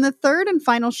Gains in the third and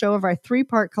final show of our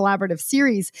 3-part collaborative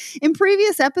series. In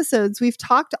previous episodes, we've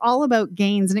talked all about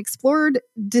gains and explored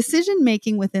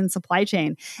decision-making within supply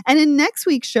chain. And in next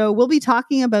week's show, we'll be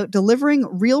talking about delivering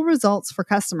real results for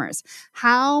customers,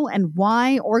 how and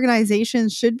why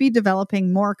organizations should be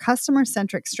developing more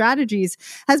customer-centric strategies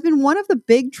has been one of the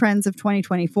big trends of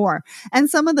 2024. And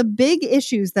some of the big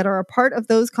issues that are a part of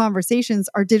those conversations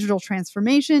are digital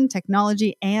transformation,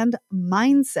 technology, and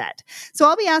mindset. So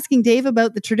I'll be asking Dave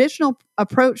about the traditional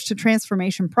approach to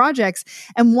transformation projects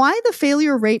and why the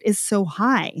failure rate is so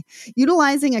high,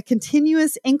 utilizing a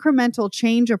continuous incremental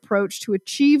change approach to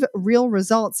achieve real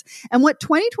results, and what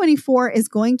 2024 is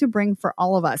going to bring for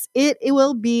all of us. It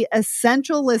will be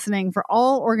essential listening for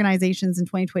all organizations in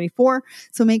 2024,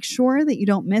 so make sure that you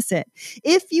don't miss it.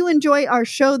 If you enjoy our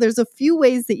show, there's a few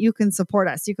ways that you can support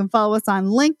us. You can follow us on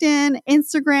LinkedIn,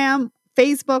 Instagram,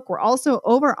 Facebook. We're also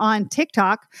over on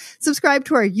TikTok. Subscribe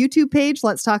to our YouTube page,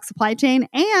 Let's Talk Supply Chain,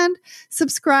 and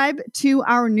subscribe to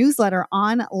our newsletter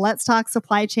on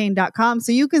letstalksupplychain.com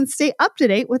so you can stay up to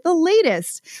date with the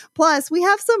latest. Plus, we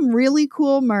have some really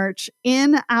cool merch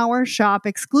in our shop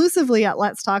exclusively at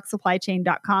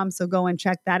letstalksupplychain.com, so go and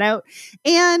check that out.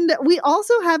 And we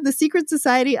also have the Secret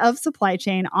Society of Supply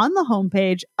Chain on the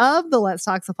homepage of the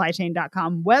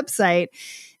letstalksupplychain.com website.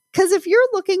 Because if you're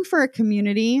looking for a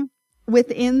community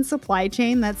within supply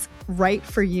chain that's right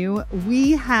for you,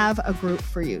 we have a group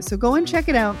for you. So go and check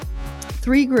it out.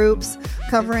 3 groups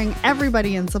covering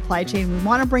everybody in supply chain. We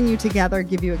want to bring you together,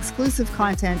 give you exclusive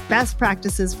content, best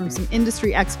practices from some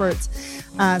industry experts,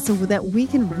 so that we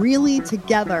can really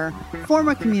together form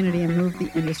a community and move the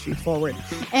industry forward.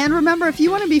 And remember, if you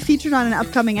want to be featured on an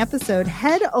upcoming episode,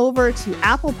 head over to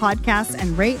Apple Podcasts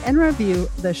and rate and review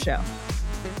the show.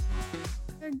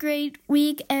 Great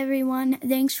week, everyone.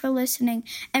 Thanks for listening.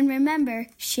 And remember,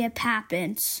 ship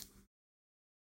happens.